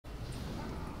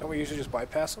Don't we usually just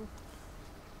bypass them?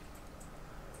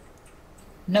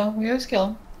 No, we always kill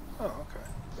him. Oh, okay.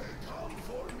 They come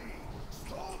for me.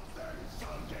 Stop them,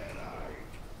 Sangerai.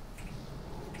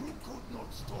 You could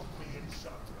not stop me in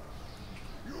Shatra.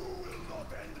 You will not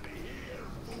end me here,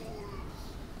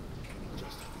 fools.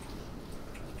 Just a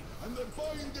bit, and the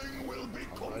binding will be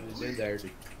Right, it's in complete. there.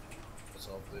 That's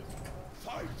all good.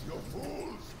 Fight, you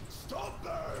fools! Stop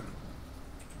them!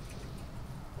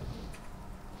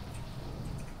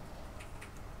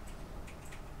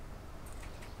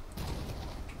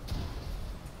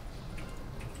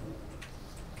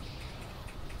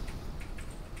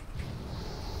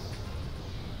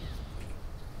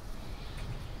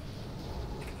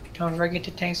 Don't forget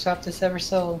to tank swap this ever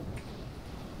soul.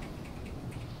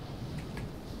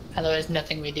 Otherwise,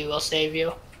 nothing we do will save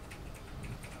you.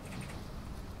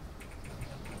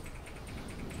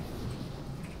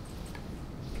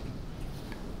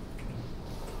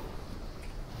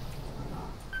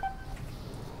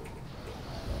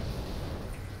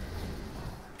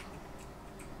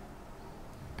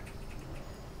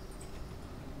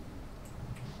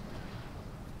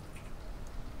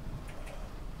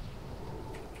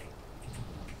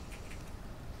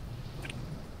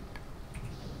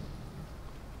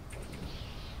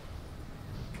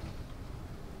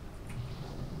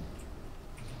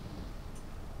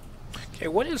 Okay,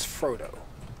 what is Frodo?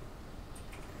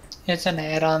 It's an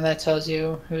add-on that tells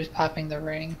you who's popping the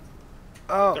ring.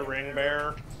 Oh, The ring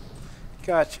bearer.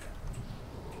 gotcha.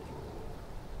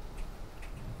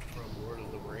 From Lord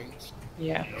of the Rings.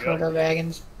 Yeah, Yep. Frodo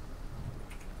Baggins.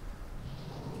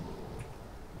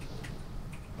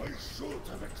 I should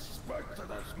have expected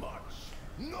as much.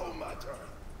 No matter.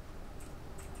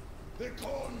 The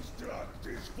construct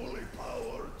is fully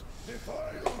powered. The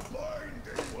final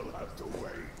binding will have to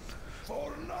wait.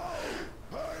 For now,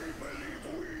 I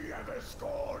believe we have a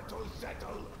score to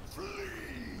settle.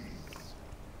 Please.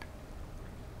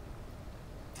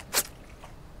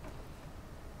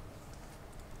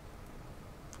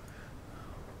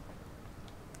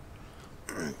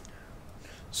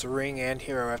 So ring and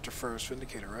hero after first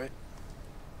Vindicator, right?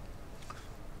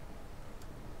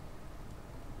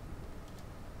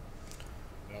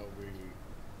 No,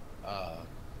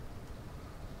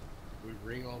 we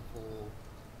ring on full,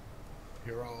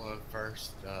 hero on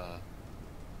first,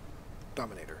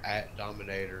 Dominator. at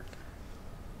Dominator,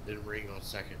 then ring on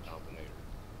second Dominator.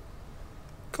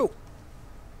 Cool.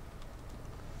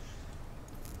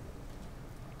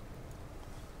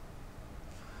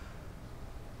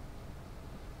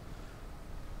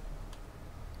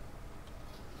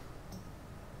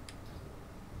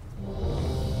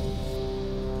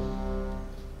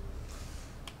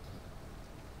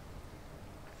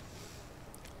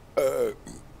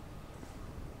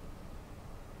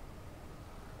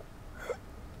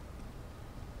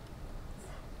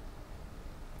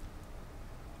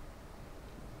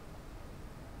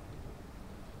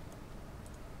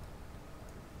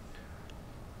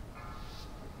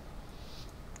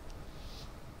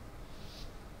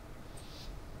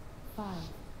 Five,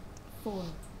 four,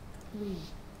 three,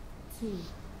 two,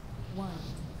 one.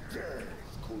 Death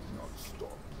could not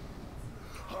stop.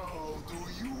 How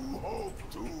do you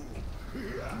hope to?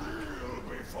 Kneel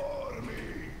before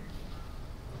me.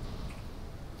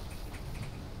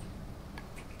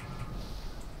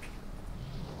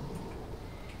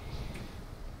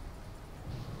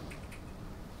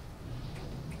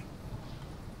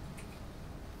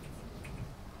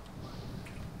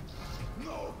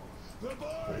 No, the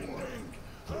binding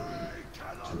I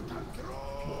cannot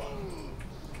control.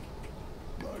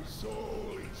 My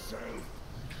soul itself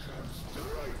shall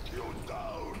strike you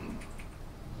down.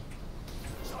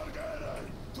 Sargeras,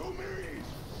 to me!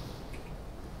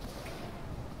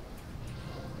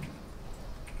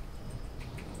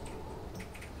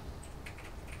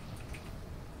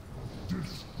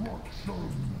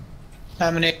 Destruction!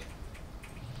 Dominate.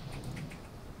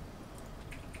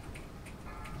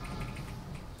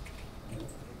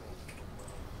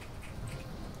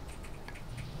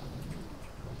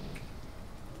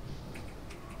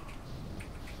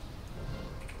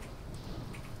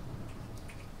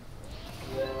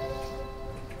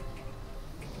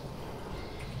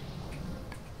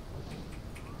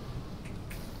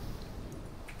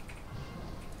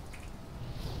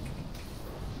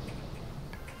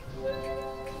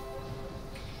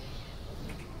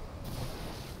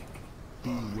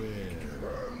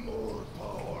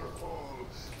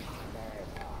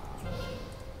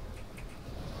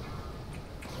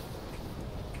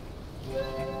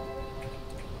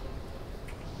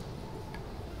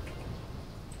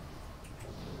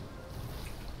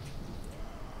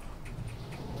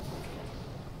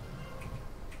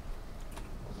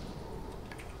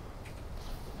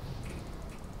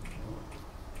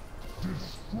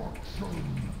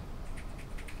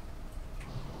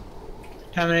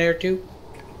 Dominator 2.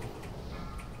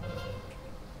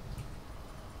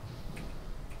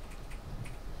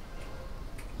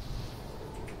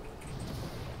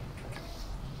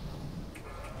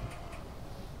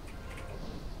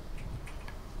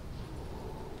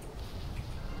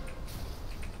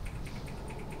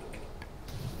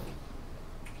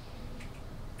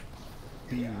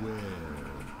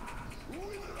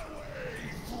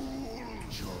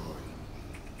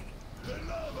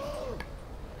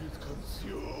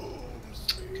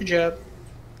 Good job.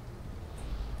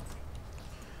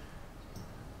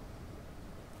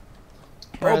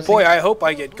 Oh boy, I hope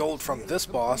I get gold from this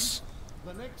boss.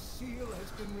 The next seal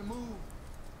has been removed.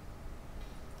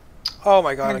 Oh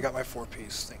my god, I got my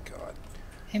 4-piece, thank god.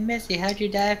 Hey Missy, how'd you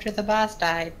die after the boss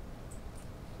died?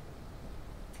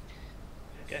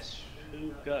 Guess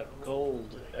who got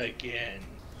gold again?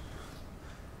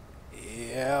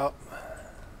 Yep.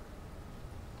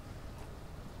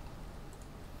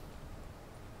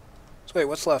 So wait,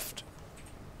 what's left?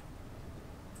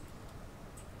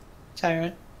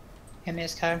 Tyrant. Give me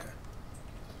his card.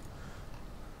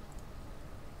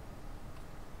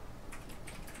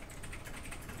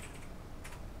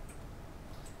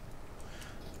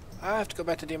 I have to go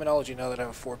back to demonology now that I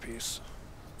have a 4-piece.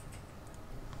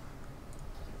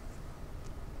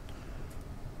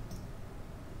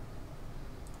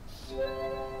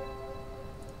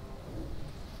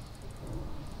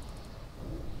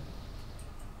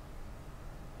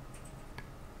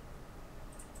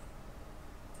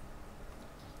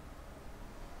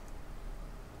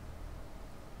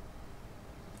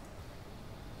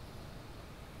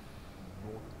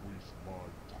 Not waste my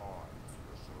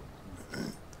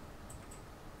time,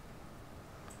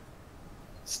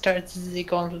 Starts the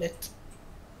gauntlet.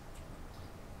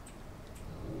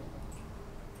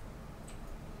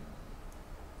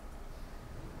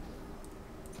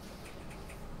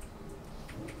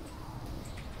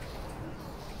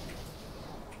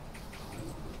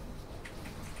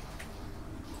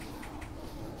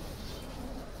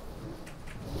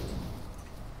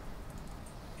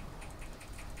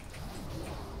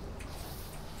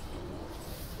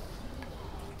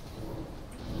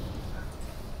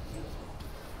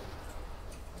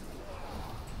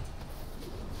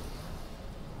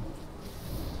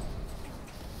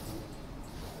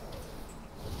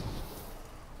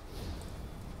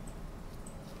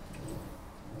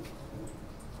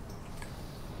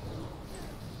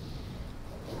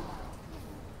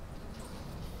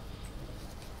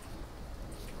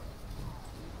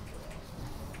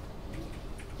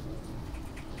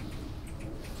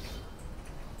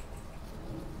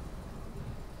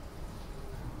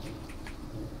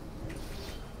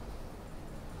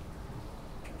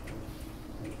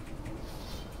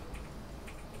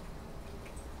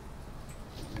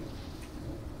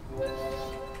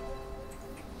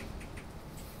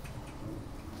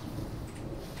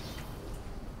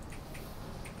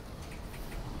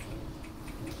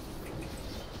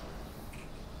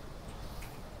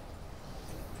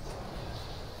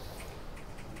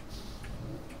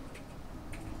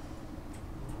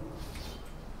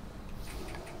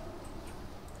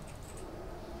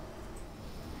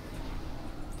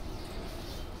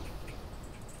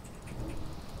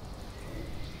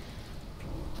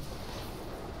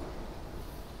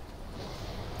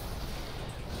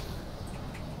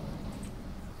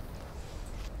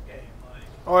 Okay,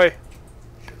 Mike. Oi.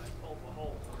 Should I pull the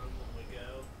whole room when we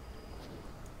go?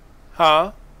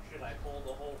 Huh? Should I pull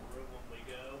the whole room when we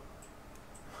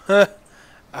go?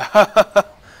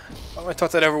 Might want to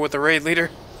talk that over with the raid leader.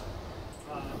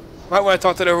 Uh, Might want to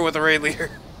talk that over with the raid leader.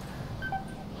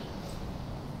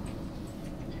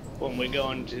 when we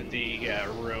go into the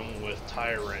room with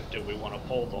Tyrant, do we want to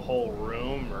pull the whole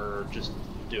room or just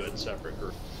do it separate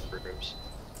groups?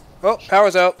 Oh,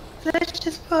 power's out. Let's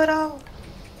just put out.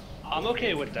 I'm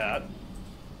okay with that.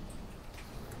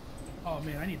 Oh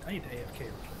man, I need to AFK.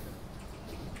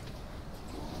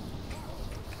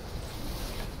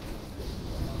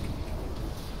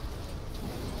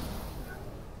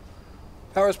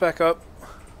 Power's back up.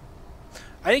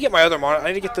 I need to get my other monitor. I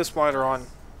need to get this monitor on.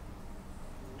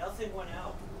 Nothing went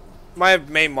out. My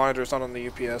main monitor's not on the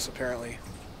UPS, apparently.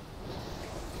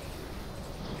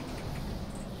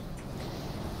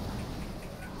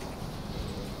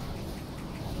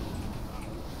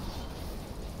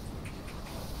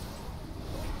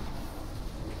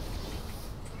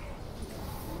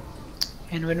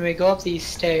 And when we go up these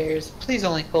stairs, please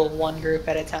only pull one group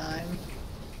at a time.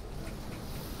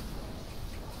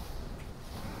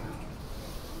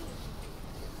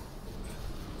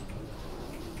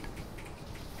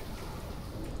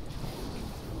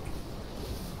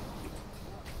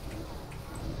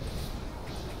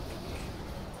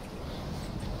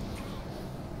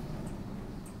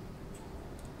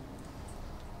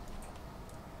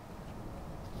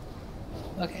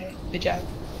 Okay, good job.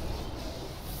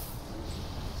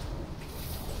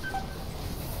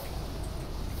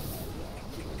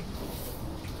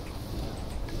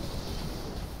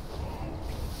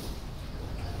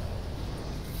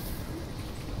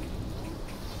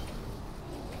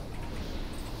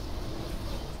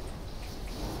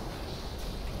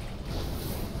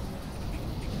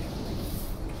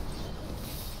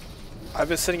 I've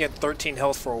been sitting at 13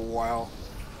 health for a while.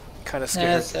 Kind of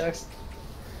Yeah, scared. that sucks.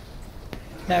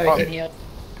 Now Pop- we can heal.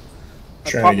 I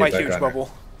Trying popped to my get back huge on it.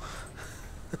 bubble.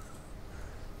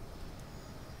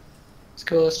 It's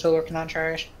cool, still working on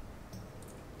trash.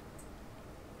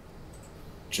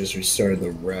 Just restarted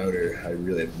the router. I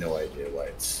really have no idea why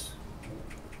it's.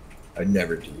 I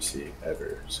never DC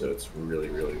ever, so it's really,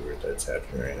 really weird that it's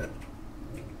happening right now.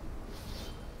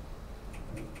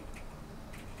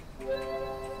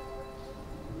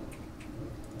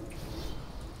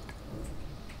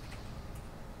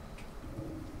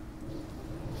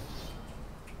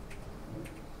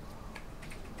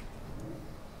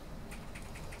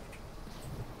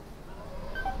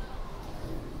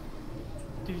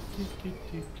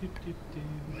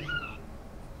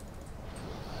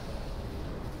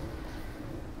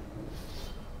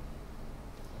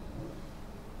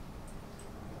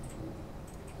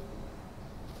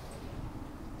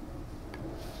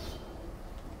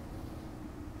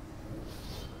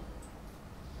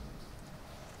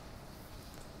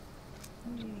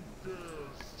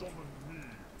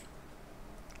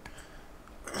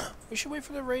 We should wait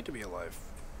for the raid to be alive.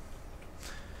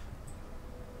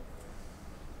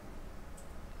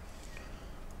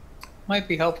 Might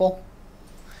be helpful.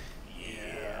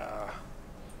 Yeah.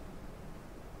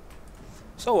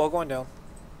 So well, going down.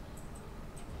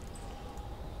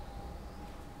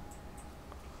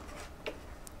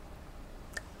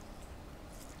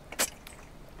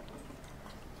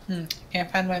 Can't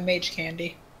find my mage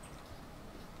candy.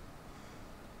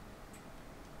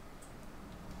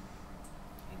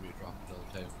 Maybe drop it on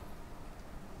the table.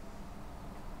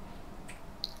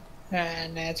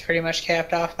 And it's pretty much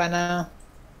capped off by now.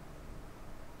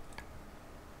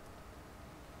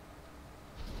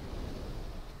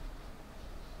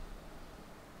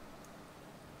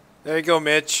 There you go,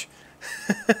 Mitch.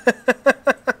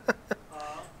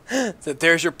 So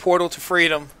there's your portal to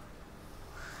freedom.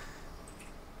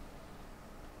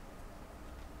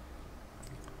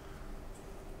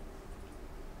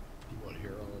 You want a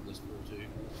hero on this pool too?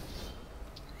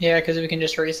 Yeah, because we can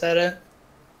just reset it.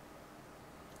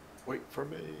 Wait for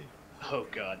me. Oh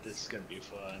god, this is gonna be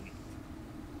fun.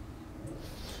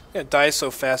 Yeah, die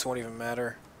so fast it won't even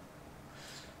matter.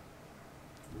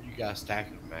 Where you guys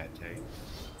stacking them at, Tank?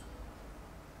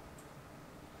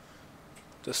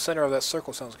 The center of that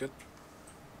circle sounds good.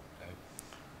 Okay.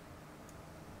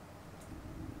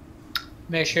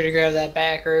 Make sure to grab that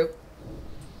back rope.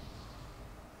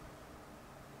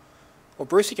 Well,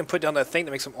 Brucey can put down that thing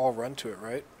that makes them all run to it,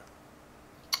 right?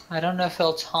 I don't know if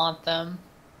he'll taunt them.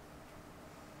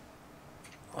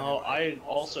 Oh, I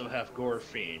also have Gore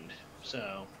Fiend,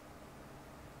 so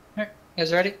Here, you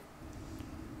guys ready?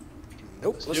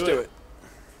 Nope, let's do do it.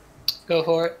 it. Go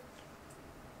for it.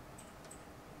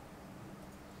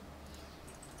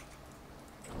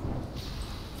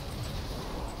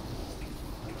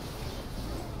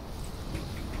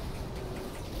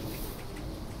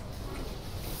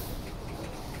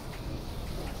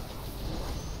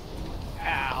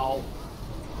 ow,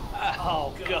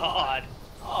 oh god,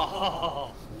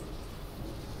 oh.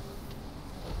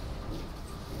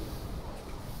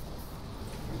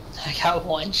 I got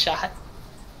one shot.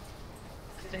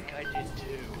 I think I did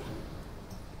too.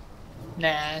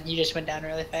 Nah, you just went down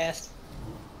really fast.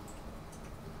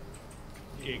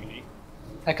 Giggity.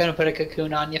 I couldn't put a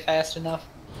cocoon on you fast enough.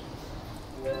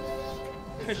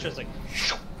 It's just like.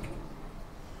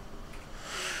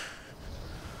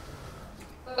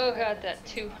 Oh god, that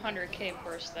 200k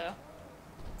burst though.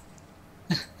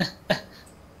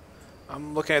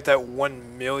 I'm looking at that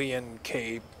 1 million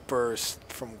K burst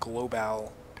from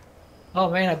Global. Oh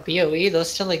man, a BOE? Those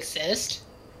still exist?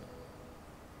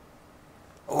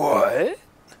 What?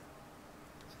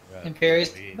 Imperious-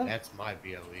 BOE, that's my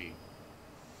BOE.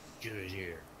 Get it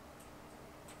here.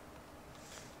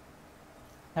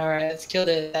 Alright, let's kill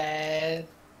this.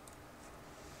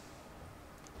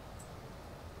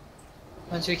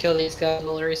 Once we kill these guys,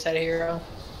 we'll reset a hero.